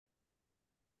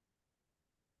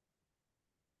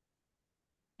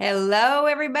Hello,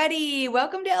 everybody.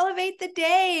 Welcome to Elevate the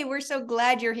Day. We're so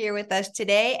glad you're here with us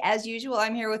today. As usual,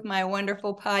 I'm here with my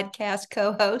wonderful podcast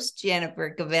co-host,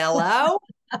 Jennifer Cavello.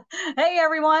 Hey,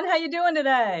 everyone. How you doing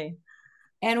today?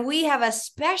 And we have a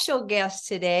special guest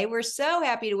today. We're so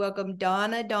happy to welcome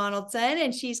Donna Donaldson,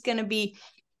 and she's going to be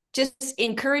just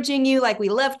encouraging you like we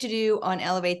love to do on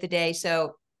Elevate the Day.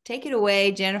 So take it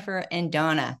away, Jennifer and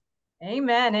Donna.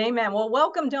 Amen. Amen. Well,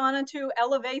 welcome, Donna, to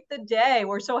Elevate the Day.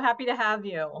 We're so happy to have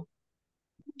you.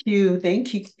 You.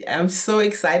 Thank you. I'm so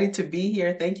excited to be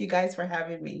here. Thank you guys for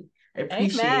having me. I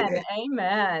appreciate Amen. it.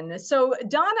 Amen. So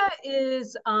Donna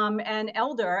is an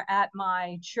elder at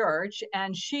my church,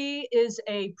 and she is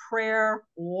a prayer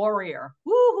warrior.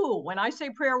 Woohoo! When I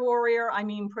say prayer warrior, I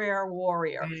mean prayer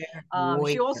warrior.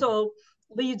 She also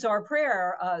leads our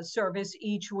prayer service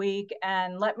each week,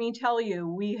 and let me tell you,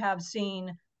 we have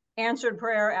seen answered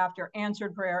prayer after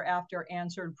answered prayer after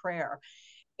answered prayer.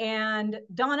 And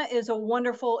Donna is a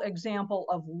wonderful example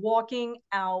of walking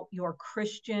out your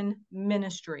Christian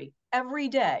ministry every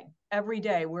day. Every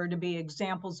day, we're to be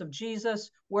examples of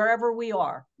Jesus wherever we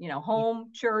are,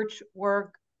 home, church,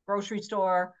 work, grocery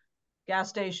store, gas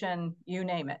station, you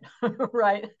name it,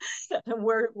 right?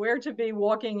 We're to be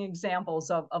walking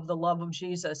examples of the love of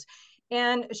Jesus.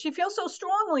 And she feels so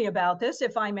strongly about this,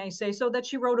 if I may say so, that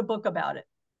she wrote a book about it.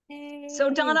 So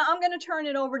Donna, I'm going to turn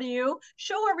it over to you.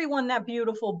 Show everyone that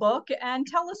beautiful book and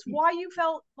tell us why you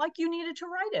felt like you needed to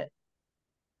write it.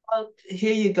 Well,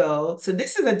 here you go. So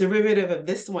this is a derivative of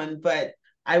this one, but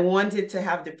I wanted to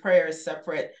have the prayers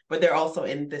separate, but they're also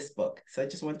in this book. So I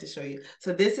just want to show you.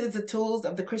 So this is the tools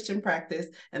of the Christian practice,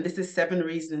 and this is 7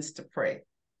 reasons to pray.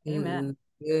 Amen.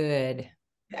 Good.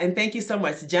 And thank you so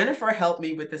much. Jennifer helped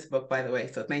me with this book, by the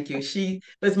way. So thank you. She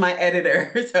was my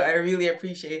editor. So I really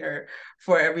appreciate her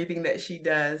for everything that she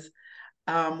does.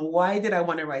 Why did I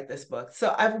want to write this book?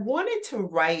 So I've wanted to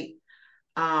write,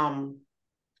 to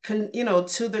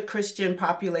the Christian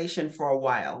population for a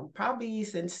while, probably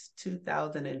since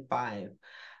 2005.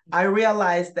 I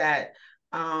realized that,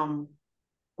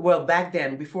 well, back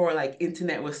then, before like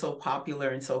internet was so popular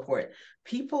and so forth,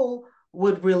 people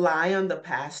would rely on the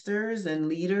pastors and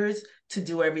leaders to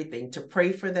do everything, to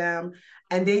pray for them.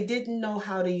 And they didn't know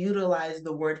how to utilize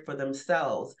the word for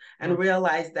themselves and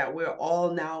realize that we're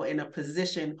all now in a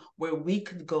position where we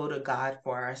could go to God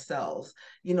for ourselves.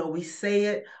 We say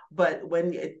it, but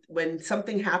when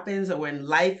something happens or when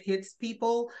life hits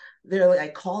people, they're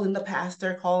like calling the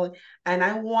pastor, calling. And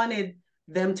I wanted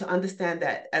them to understand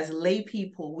that as lay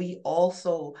people, we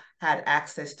also had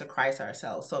access to Christ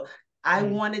ourselves. So I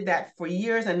wanted that for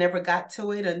years. I never got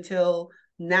to it until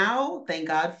now. Thank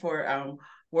God for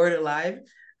Word Alive.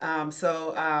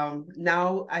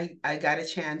 Now I got a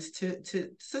chance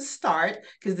to start,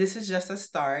 because this is just a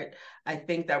start. I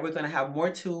think that we're going to have more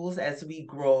tools as we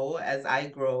grow, as I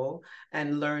grow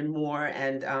and learn more.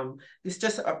 And it's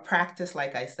just a practice,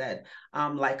 like I said,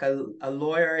 like a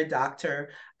lawyer, a doctor.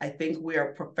 I think we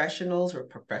are professionals. We're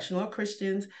professional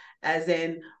Christians, as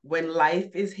in when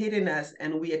life is hitting us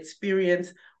and we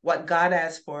experience what God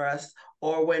has for us,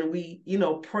 or when we,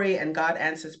 pray and God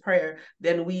answers prayer,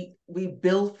 then we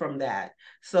build from that.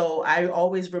 So I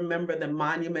always remember the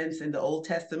monuments in the Old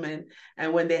Testament,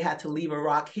 and when they had to leave a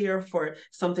rock here for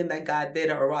something that God did,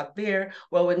 or a rock there.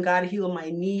 Well, when God healed my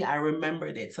knee, I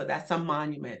remembered it. So that's a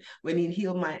monument. When he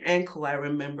healed my ankle, I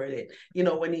remembered it.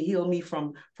 When he healed me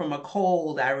from a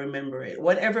cold, I remember it.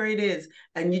 Whatever it is,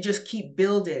 and you just keep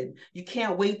building. You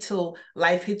can't wait till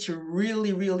life hits you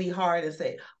really, really hard and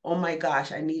say, oh my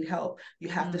gosh, I need help. You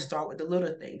have to start with the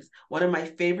little things. One of my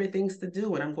favorite things to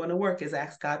do when I'm going to work is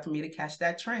ask God for me to catch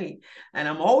that train. And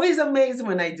I'm always amazed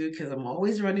when I do, because I'm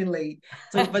always running late.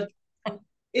 So, but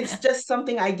it's just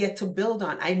something I get to build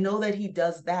on. I know that he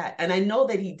does that. And I know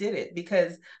that he did it,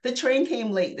 because the train came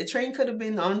late. The train could have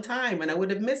been on time and I would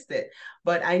have missed it.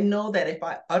 But I know that if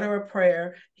I utter a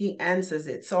prayer, he answers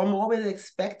it. So I'm always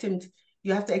expecting,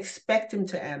 you have to expect him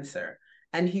to answer,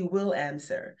 and he will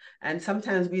answer. And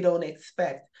sometimes we don't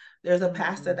expect. There's a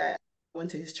pastor that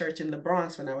went to his church in the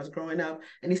Bronx when I was growing up,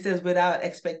 and he says, without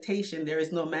expectation, there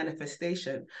is no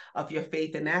manifestation of your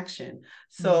faith in action.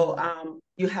 So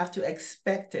you have to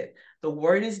expect it. The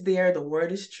word is there. The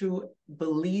word is true.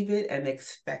 Believe it and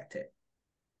expect it.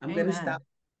 I'm going to stop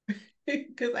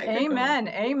because I could go on.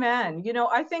 Amen.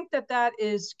 I think that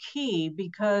is key,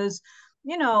 because,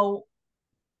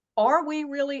 are we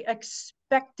really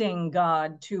expecting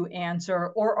God to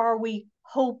answer, or are we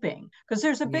hoping? Because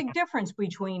there's a big difference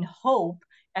between hope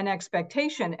and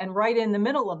expectation. And right in the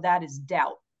middle of that is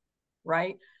doubt,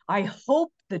 right? I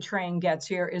hope the train gets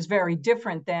here is very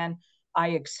different than I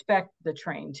expect the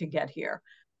train to get here.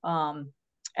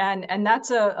 And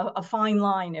that's a fine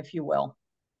line, if you will.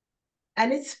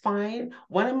 And it's fine.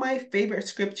 One of my favorite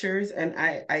scriptures, and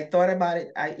I thought about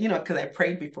it, because I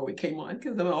prayed before we came on,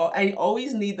 because I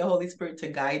always need the Holy Spirit to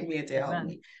guide me and to help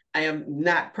me. I am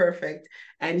not perfect,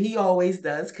 and he always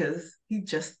does, because he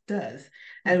just does.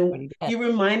 And he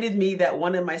reminded me that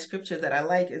one of my scriptures that I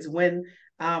like is when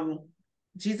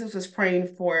Jesus was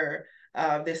praying for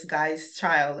this guy's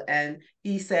child, and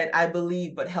he said, "I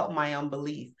believe, but help my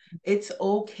unbelief." It's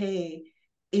okay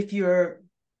if you're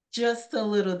just a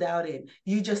little doubted.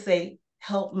 You just say,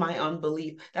 "Help my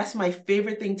unbelief." That's my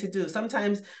favorite thing to do.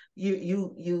 Sometimes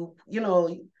you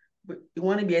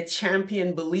want to be a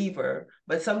champion believer,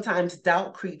 but sometimes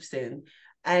doubt creeps in,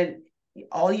 and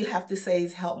all you have to say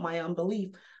is, "Help my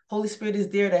unbelief." Holy Spirit is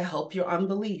there to help your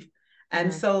unbelief.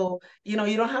 And so, you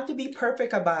don't have to be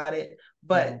perfect about it,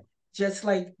 but just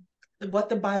like what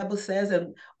the Bible says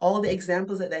and all the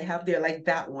examples that they have there, like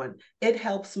that one, it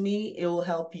helps me, it will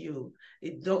help you.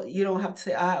 You don't have to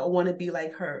say, "I want to be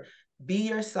like her." Be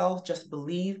yourself, just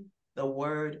believe the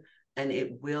word and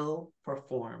it will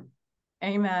perform.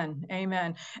 Amen.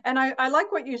 Amen. And I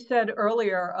like what you said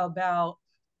earlier about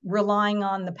relying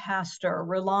on the pastor,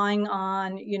 relying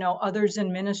on, others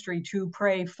in ministry to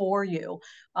pray for you.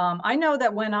 I know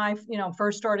that when I,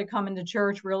 first started coming to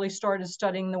church, really started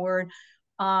studying the word,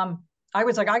 I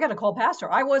was like, I got to call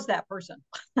pastor. I was that person.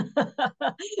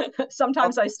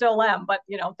 Sometimes I still am, but,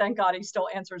 thank God he still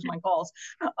answers my calls.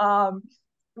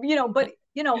 But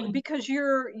because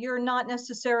you're not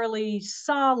necessarily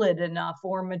solid enough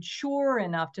or mature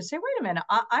enough to say, wait a minute,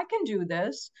 I can do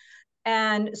this.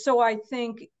 And so I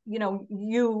think,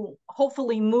 you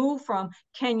hopefully move from,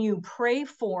 can you pray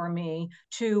for me,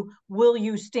 to, will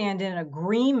you stand in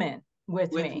agreement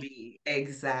with me?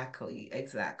 Exactly.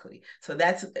 So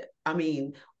that's, I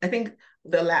think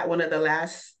one of the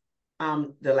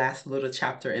last little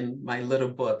chapter in my little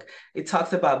book, it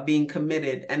talks about being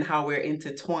committed and how we're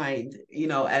intertwined,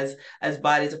 as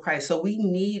bodies of Christ. So we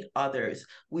need others.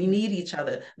 We need each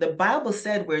other. The Bible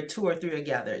said where two or three are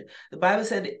gathered. The Bible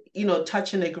said,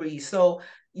 touch and agree. So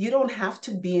you don't have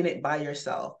to be in it by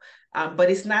yourself.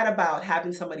 But it's not about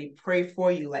having somebody pray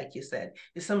for you, like you said.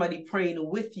 It's somebody praying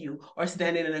with you or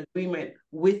standing in agreement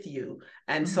with you.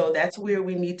 And so that's where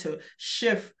we need to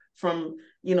shift from,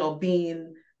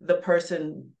 being the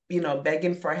person,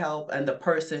 begging for help, and the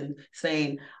person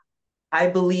saying, "I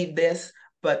believe this,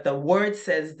 but the word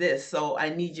says this, so I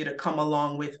need you to come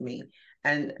along with me."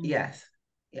 And yes.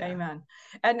 Yeah. Amen.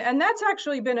 And that's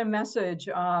actually been a message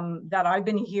that I've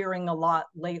been hearing a lot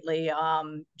lately,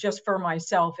 just for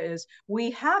myself, is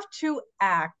we have to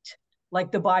act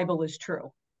like the Bible is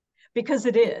true, because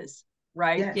it is,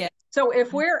 right? Yeah. So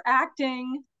if we're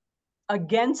acting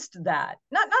against that,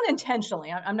 not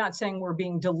intentionally, I'm not saying we're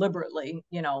being deliberately,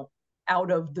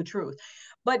 out of the truth,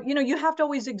 but you have to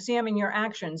always examine your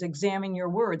actions, examine your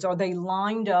words. Are they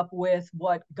lined up with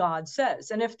what God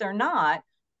says? And if they're not,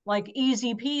 like,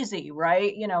 easy peasy,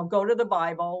 right? Go to the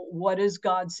Bible. What does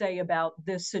God say about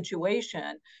this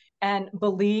situation? And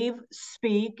believe,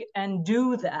 speak, and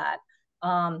do that.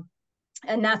 And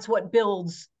that's what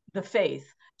builds the faith,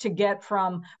 to get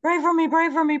from pray for me,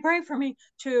 pray for me, pray for me,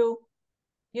 to,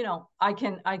 I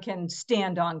can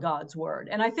stand on God's word.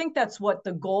 And I think that's what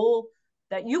the goal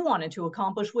that you wanted to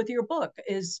accomplish with your book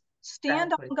is: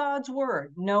 stand on God's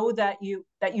word. Know that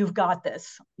you've got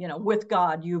this, with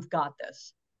God, you've got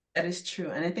this. That is true.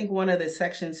 And I think one of the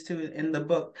sections too in the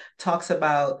book talks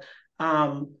about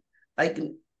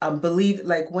believe,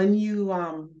 like, when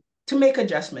you to make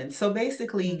adjustments. So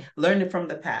basically learning from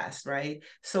the past, right?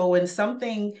 So when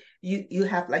something you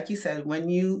have, like you said, when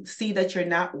you see that you're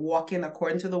not walking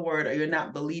according to the word, or you're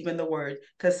not believing the word,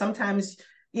 because sometimes,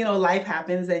 life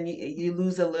happens and you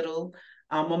lose a little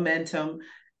momentum,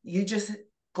 you just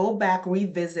go back,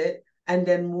 revisit, and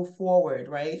then move forward,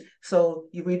 right? So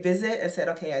you revisit and said,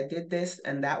 "Okay, I did this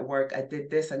and that worked. I did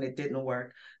this and it didn't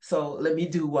work. So let me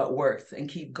do what works and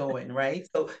keep going," right?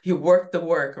 So you work the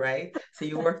work, right? So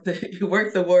you work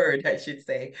the word, I should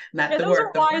say, not the those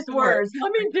work. are wise words.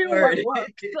 Let me do what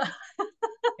works.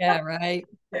 Yeah, right.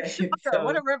 Shocker,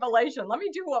 what a revelation. Let me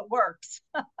do what works.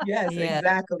 Yes,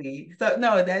 exactly. So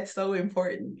no, that's so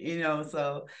important,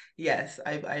 so yes,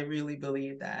 I really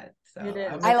believe that. So it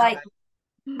is.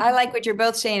 I like what you're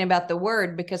both saying about the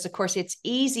word, because of course it's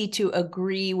easy to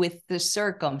agree with the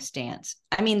circumstance.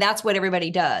 I mean, that's what everybody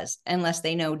does, unless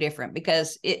they know different,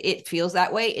 because it feels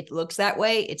that way. It looks that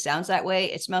way. It sounds that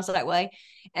way. It smells that way.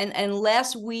 And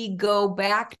unless we go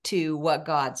back to what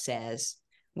God says,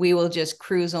 we will just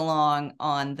cruise along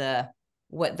on the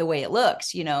what the way it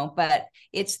looks, but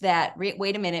it's that,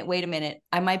 wait a minute.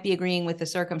 I might be agreeing with the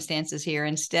circumstances here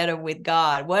instead of with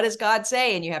God. What does God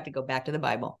say? And you have to go back to the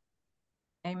Bible.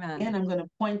 Amen. And I'm going to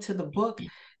point to the book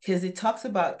because it talks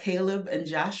about Caleb and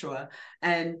Joshua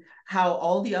and how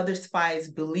all the other spies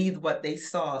believed what they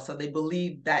saw. So they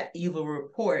believed that evil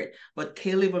report, but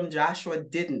Caleb and Joshua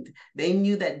didn't. They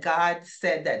knew that God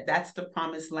said that that's the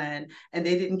promised land, and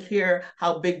they didn't care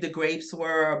how big the grapes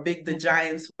were or big the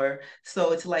giants were.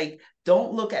 So it's like,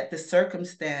 don't look at the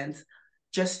circumstance,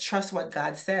 just trust what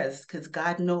God says, because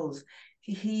God knows.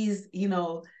 He's,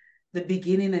 the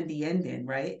beginning and the ending,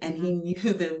 right? And he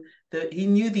knew he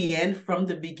knew the end from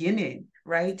the beginning,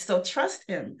 right? So trust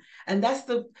him. And that's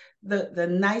the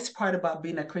nice part about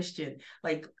being a Christian,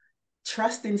 like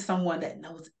trusting someone that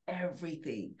knows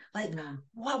everything. Like,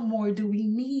 what more do we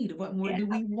need? What more do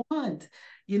we want?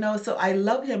 So I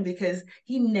love him because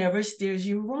he never steers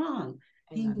you wrong.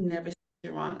 He never steers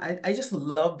you wrong. I just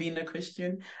love being a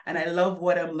Christian, and I love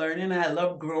what I'm learning, and I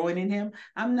love growing in him.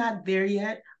 I'm not there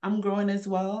yet. I'm growing as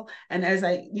well. And as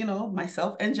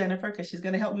myself and Jennifer, because she's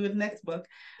going to help me with the next book,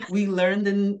 we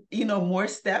learn more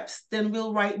steps, then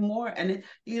we'll write more. And,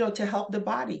 to help the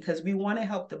body, because we want to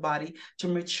help the body to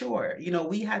mature.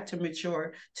 We had to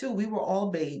mature too. We were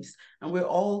all babes, and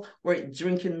we're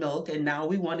drinking milk, and now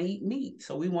we want to eat meat.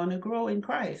 So we want to grow in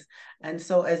Christ. And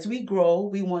so as we grow,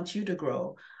 we want you to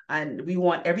grow. And we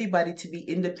want everybody to be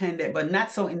independent, but not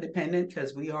so independent,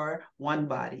 because we are one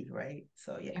body, right?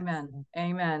 So, yeah. Amen.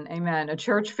 Amen. Amen. A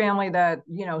church family that,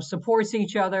 supports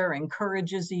each other,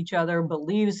 encourages each other,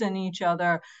 believes in each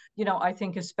other. I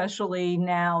think especially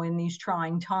now in these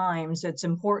trying times, it's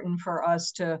important for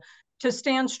us to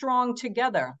stand strong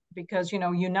together, because,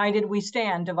 united we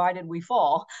stand, divided we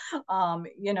fall,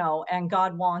 and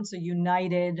God wants a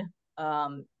united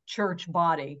church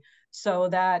body, so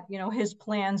that his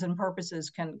plans and purposes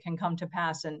can come to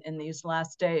pass in these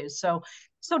last days. So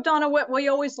Donna, what we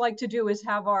always like to do is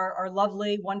have our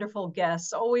lovely, wonderful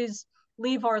guests always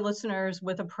leave our listeners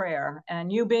with a prayer.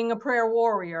 And you being a prayer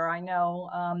warrior, I know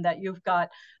that you've got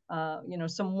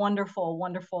some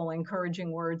wonderful,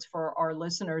 encouraging words for our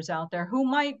listeners out there who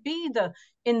might be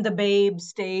in the babe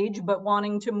stage, but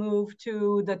wanting to move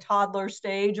to the toddler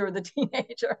stage or the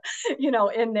teenager,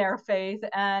 in their faith.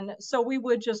 And so we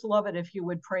would just love it if you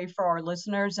would pray for our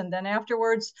listeners. And then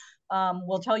afterwards,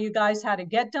 we'll tell you guys how to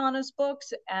get Donna's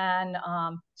books, and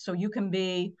so you can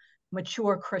be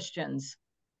mature Christians.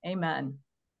 Amen.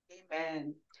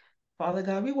 Amen. Father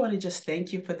God, we want to just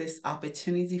thank you for this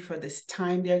opportunity, for this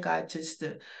time, dear God, just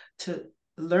to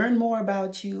learn more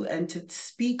about you and to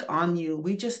speak on you.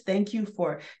 We just thank you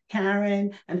for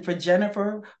Karen and for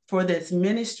Jennifer, for this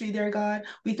ministry, dear God.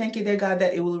 We thank you, dear God,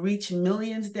 that it will reach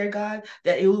millions, dear God,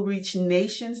 that it will reach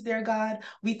nations, dear God.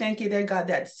 We thank you, dear God,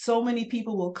 that so many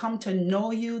people will come to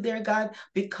know you, dear God,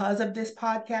 because of this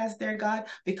podcast, dear God,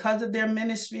 because of their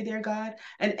ministry, dear God.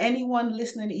 And anyone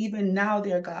listening even now,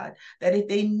 dear God, that if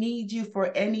they need you for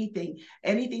anything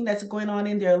that's going on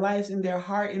in their lives, in their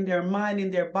heart, in their mind, in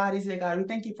their bodies, dear God, we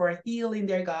thank you for a healing,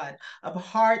 dear God, of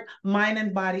heart, mind,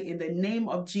 and body in the name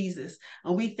of Jesus.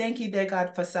 And we thank you, dear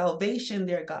God, for salvation,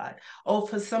 dear God. Oh,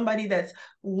 for somebody that's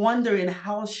wondering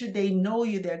how should they know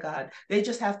you, dear God. They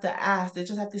just have to ask. They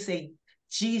just have to say,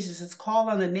 Jesus, it's called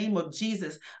on the name of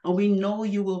Jesus, and we know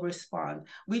you will respond.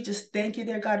 We just thank you,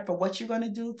 dear God, for what you're going to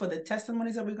do, for the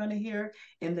testimonies that we're going to hear.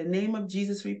 In the name of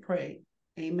Jesus, we pray.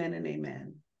 Amen and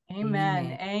amen.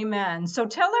 Amen. Amen. So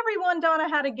tell everyone, Donna,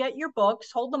 how to get your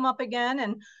books. Hold them up again.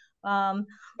 And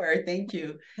sure, thank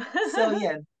you. So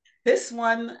yeah, this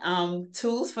one,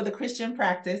 Tools for the Christian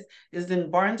Practice, is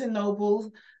in Barnes and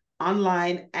Noble,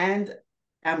 online, and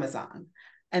Amazon.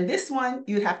 And this one,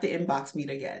 you'd have to inbox me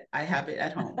to get. I have it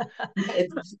at home.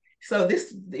 So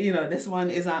this one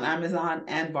is on Amazon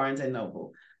and Barnes and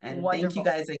Noble. And wonderful. Thank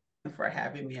you guys again for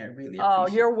having me. I really appreciate it. Oh,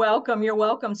 you're welcome. You're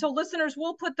welcome. So listeners,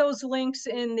 we'll put those links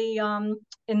in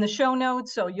the show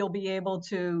notes, so you'll be able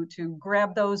to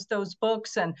grab those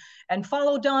books and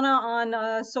follow Donna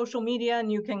on social media,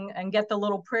 and you can get the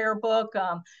little prayer book,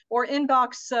 or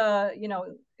inbox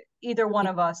either one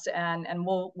of us, and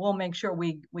we'll make sure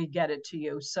we get it to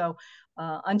you. So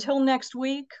until next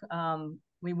week,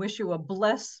 we wish you a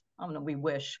blessed. I don't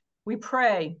know. We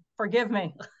pray. Forgive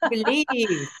me. Believe.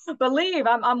 Believe.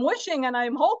 I'm wishing, and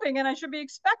I'm hoping, and I should be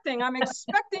expecting. I'm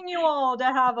expecting you all to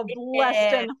have a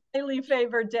blessed and highly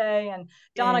favored day. And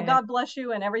Donna, God bless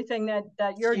you and everything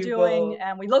that you're doing.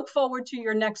 And we look forward to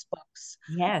your next books.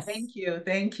 Yes. Thank you.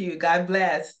 Thank you. God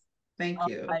bless. Thank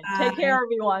you. Take care,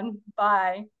 everyone.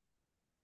 Bye.